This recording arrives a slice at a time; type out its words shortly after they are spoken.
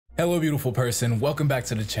Hello beautiful person, welcome back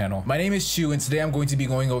to the channel. My name is Chu and today I'm going to be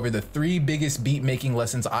going over the 3 biggest beat making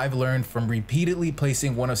lessons I've learned from repeatedly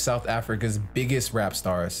placing one of South Africa's biggest rap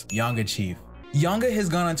stars, Yanga Chief. Yanga has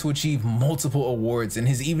gone on to achieve multiple awards and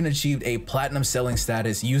has even achieved a platinum selling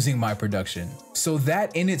status using my production. So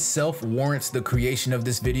that in itself warrants the creation of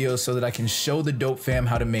this video so that I can show the dope fam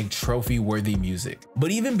how to make trophy worthy music.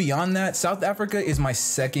 But even beyond that, South Africa is my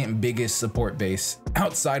second biggest support base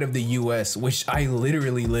outside of the US, which I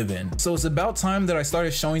literally live in. So it's about time that I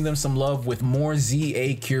started showing them some love with more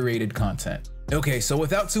ZA curated content. Okay, so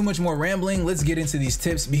without too much more rambling, let's get into these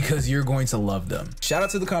tips because you're going to love them. Shout out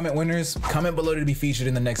to the comment winners, comment below to be featured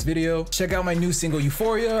in the next video. Check out my new single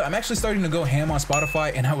Euphoria. I'm actually starting to go ham on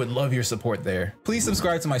Spotify and I would love your support there. Please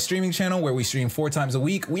subscribe to my streaming channel where we stream 4 times a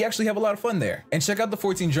week. We actually have a lot of fun there. And check out the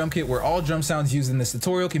 14 drum kit where all drum sounds used in this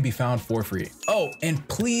tutorial can be found for free. Oh, and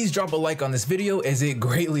please drop a like on this video as it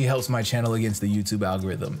greatly helps my channel against the YouTube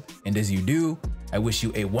algorithm. And as you do, I wish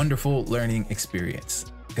you a wonderful learning experience.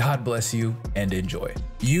 God bless you and enjoy.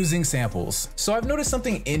 Using samples. So I've noticed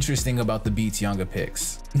something interesting about the beats Yanga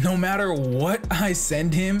picks. No matter what I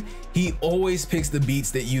send him, he always picks the beats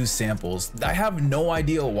that use samples. I have no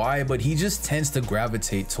idea why, but he just tends to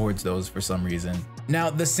gravitate towards those for some reason. Now,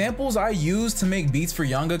 the samples I use to make beats for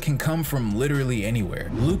Yanga can come from literally anywhere.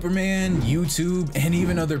 Looperman, YouTube, and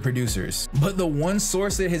even other producers. But the one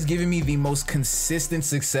source that has given me the most consistent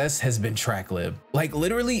success has been TrackLib. Like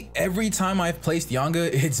literally every time I've placed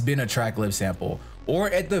Yanga, it's been a TrackLib sample.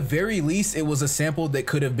 Or at the very least, it was a sample that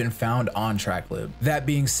could have been found on TrackLib. That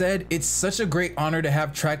being said, it's such a great honor to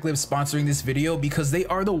have TrackLib sponsoring this video because they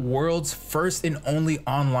are the world's first and only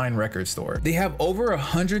online record store. They have over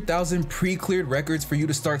 100,000 pre-cleared records for you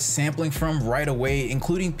to start sampling from right away,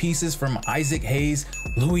 including pieces from Isaac Hayes,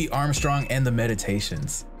 Louis Armstrong, and the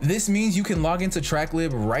Meditations. This means you can log into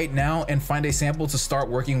TrackLib right now and find a sample to start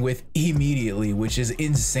working with immediately, which is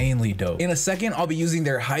insanely dope. In a second, I'll be using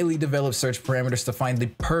their highly developed search parameters to find the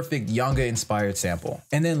perfect Yanga inspired sample.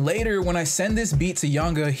 And then later, when I send this beat to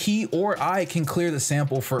Yanga, he or I can clear the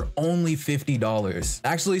sample for only $50.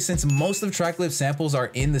 Actually, since most of TrackLib samples are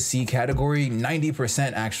in the C category,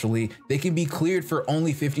 90% actually, they can be cleared for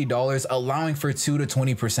only $50, allowing for 2 to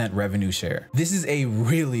 20% revenue share. This is a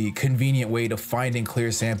really convenient way to find and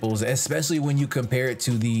clear samples, especially when you compare it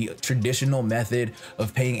to the traditional method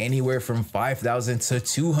of paying anywhere from $5,000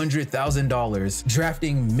 to $200,000,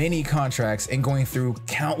 drafting many contracts and going through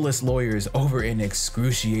countless lawyers over an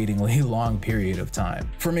excruciatingly long period of time.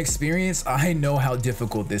 From experience, I know how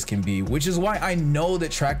difficult this can be, which is why I know that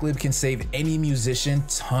TrackLib can save any musician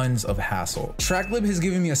tons of hassle. TrackLib has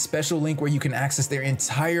given me a special link where you can access their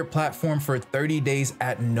entire platform for 30 days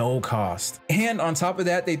at no cost. And on top of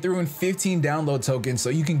that, they threw in 15 download tokens so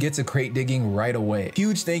you can get to crate digging right away.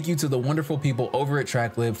 Huge thank you to the wonderful people over at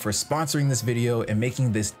TrackLib for sponsoring this video and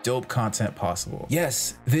making this dope content possible.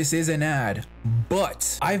 Yes, this is an ad,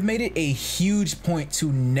 but I've made it a huge point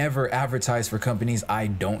to never advertise for companies I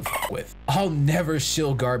don't f with. I'll never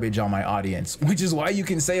shill garbage on my audience, which is why you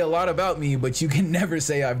can say a lot about me, but you can never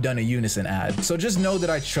say I've done a Unison ad. So just know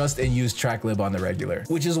that I trust and use TrackLib on the regular,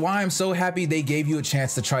 which is why I'm so happy they gave you a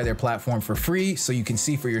chance to try their platform for free so you can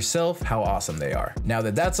see for yourself how awesome they are. Now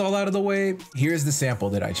that that's all out of the way, here's the sample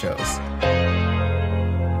that I chose.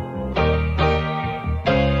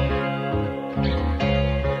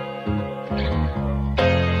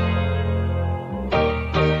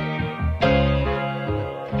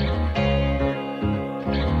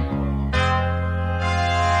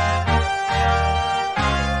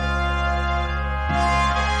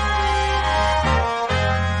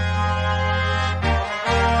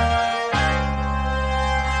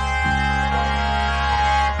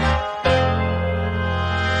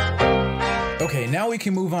 Okay, now we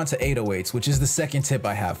can move on to 808s, which is the second tip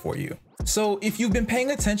I have for you. So if you've been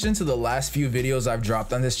paying attention to the last few videos I've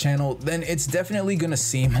dropped on this channel, then it's definitely gonna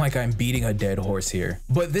seem like I'm beating a dead horse here.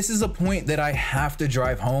 But this is a point that I have to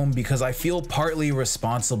drive home because I feel partly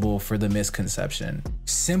responsible for the misconception.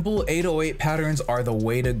 Simple 808 patterns are the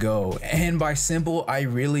way to go. And by simple, I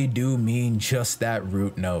really do mean just that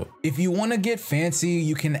root note. If you wanna get fancy,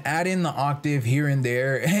 you can add in the octave here and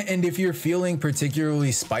there. And if you're feeling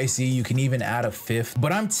particularly spicy, you can even add a fifth.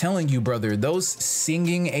 But I'm telling you, brother, those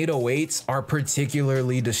singing 808s are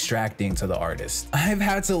particularly distracting to the artist. I've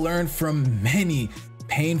had to learn from many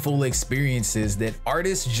painful experiences that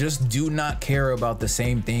artists just do not care about the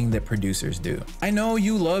same thing that producers do. I know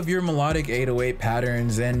you love your melodic 808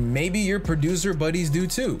 patterns and maybe your producer buddies do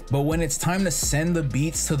too, but when it's time to send the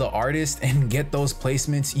beats to the artist and get those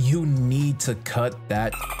placements, you need to cut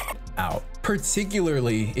that out,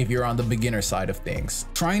 particularly if you're on the beginner side of things.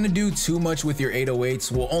 Trying to do too much with your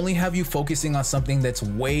 808s will only have you focusing on something that's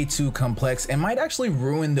way too complex and might actually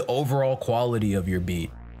ruin the overall quality of your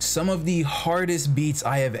beat. Some of the hardest beats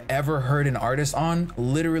I have ever heard an artist on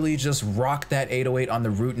literally just rock that 808 on the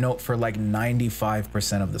root note for like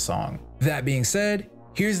 95% of the song. That being said,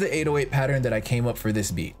 here's the 808 pattern that I came up for this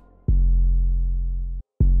beat.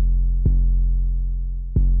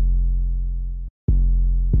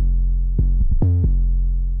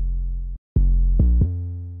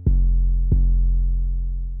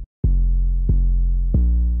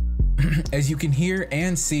 As you can hear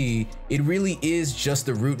and see, it really is just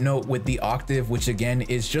the root note with the octave, which again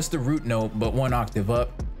is just the root note, but 1 octave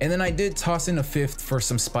up. And then I did toss in a 5th for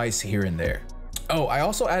some spice here and there. Oh, I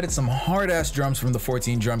also added some hard ass drums from the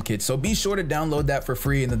 14 drum kit, so be sure to download that for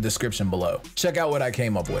free in the description below. Check out what I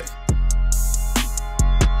came up with.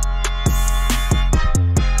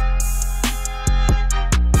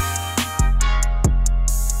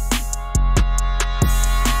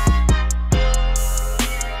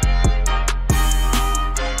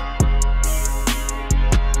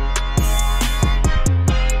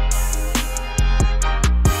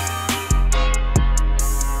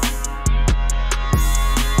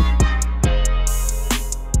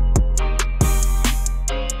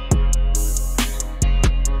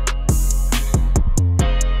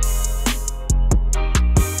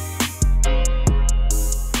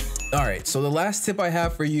 So the last tip I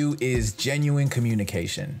have for you is genuine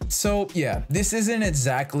communication. So yeah, this isn't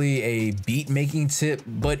exactly a beat making tip,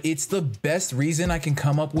 but it's the best reason I can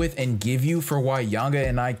come up with and give you for why Yanga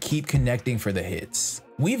and I keep connecting for the hits.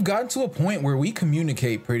 We've gotten to a point where we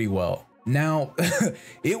communicate pretty well. Now,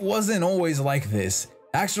 it wasn't always like this.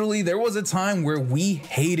 Actually, there was a time where we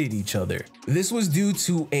hated each other. This was due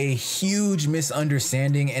to a huge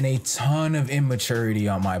misunderstanding and a ton of immaturity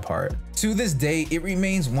on my part. To this day, it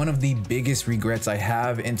remains one of the biggest regrets I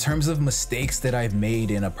have in terms of mistakes that I've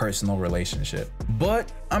made in a personal relationship.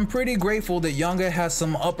 But I'm pretty grateful that Yanga has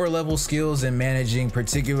some upper level skills in managing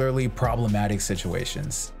particularly problematic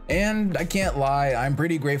situations. And I can't lie, I'm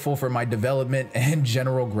pretty grateful for my development and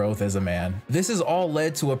general growth as a man. This has all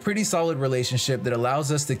led to a pretty solid relationship that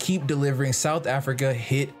allows us to keep delivering South Africa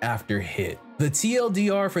hit after hit. The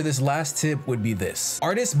TLDR for this last tip would be this.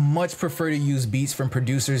 Artists much prefer to use beats from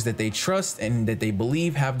producers that they trust and that they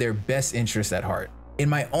believe have their best interests at heart. In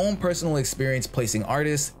my own personal experience placing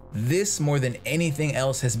artists, this more than anything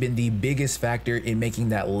else has been the biggest factor in making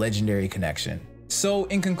that legendary connection. So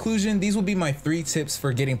in conclusion, these will be my 3 tips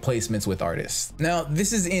for getting placements with artists. Now,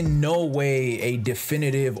 this is in no way a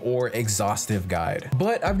definitive or exhaustive guide,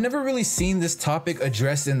 but I've never really seen this topic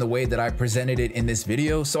addressed in the way that I presented it in this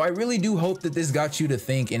video, so I really do hope that this got you to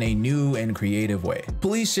think in a new and creative way.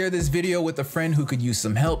 Please share this video with a friend who could use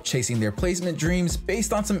some help chasing their placement dreams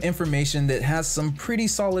based on some information that has some pretty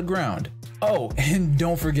solid ground. Oh, and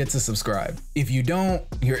don't forget to subscribe. If you don't,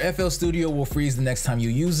 your FL Studio will freeze the next time you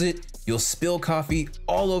use it, you'll spill coffee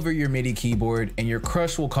all over your MIDI keyboard, and your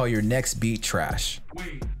crush will call your next beat trash.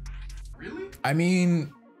 Wait, really? I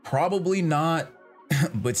mean, probably not,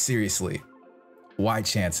 but seriously, why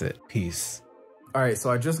chance it? Peace. All right, so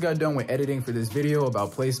I just got done with editing for this video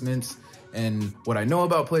about placements and what I know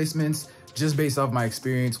about placements, just based off my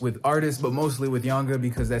experience with artists, but mostly with Yanga,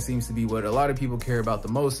 because that seems to be what a lot of people care about the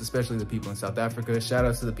most, especially the people in South Africa. Shout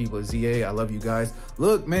outs to the people at ZA. I love you guys.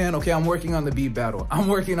 Look, man, okay, I'm working on the beat battle. I'm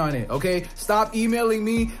working on it, okay? Stop emailing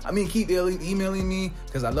me. I mean, keep emailing me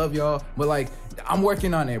because I love y'all, but like, I'm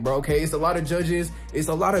working on it, bro, okay? It's a lot of judges. It's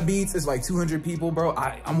a lot of beats. It's like 200 people, bro.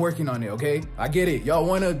 I'm working on it, okay? I get it. Y'all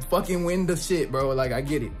want to fucking win the shit, bro. Like, I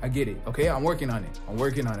get it, okay? I'm working on it. I'm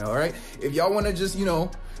working on it, all right? If y'all want to just, you know,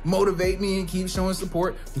 motivate me and keep showing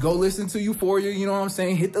support, go listen to Euphoria, you know what I'm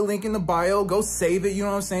saying? Hit the link in the bio, go save it, you know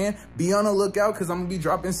what I'm saying? Be on the lookout, because I'm gonna be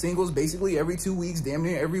dropping singles basically every 2 weeks, damn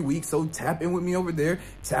near every week. So tap in with me over there,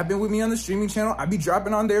 tap in with me on the streaming channel. I be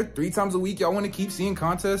dropping on there 3 times a week. Y'all want to keep seeing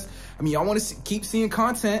contests? I mean, y'all want to keep seeing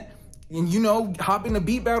content and, you know, hop into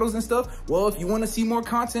beat battles and stuff? Well, if you want to see more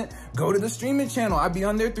content, go to the streaming channel. I be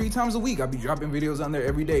on there 3 times a week. I be dropping videos on there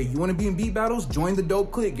every day. You want to be in beat battles? Join the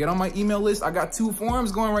Dope Click. Get on my email list. I got 2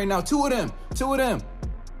 forums going right now. 2 of them.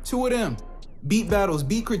 Beat battles,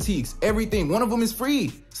 beat critiques, everything. One of them is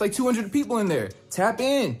free. It's like 200 people in there. Tap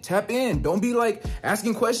in. Don't be like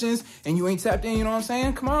asking questions and you ain't tapped in, you know what I'm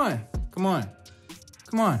saying? Come on.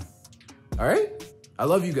 All right? I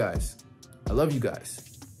love you guys. I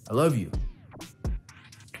love you.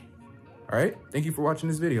 All right, thank you for watching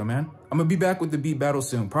this video, man. I'm gonna be back with the beat battle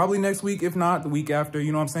soon. Probably next week, if not the week after,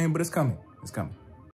 you know what I'm saying? But it's coming.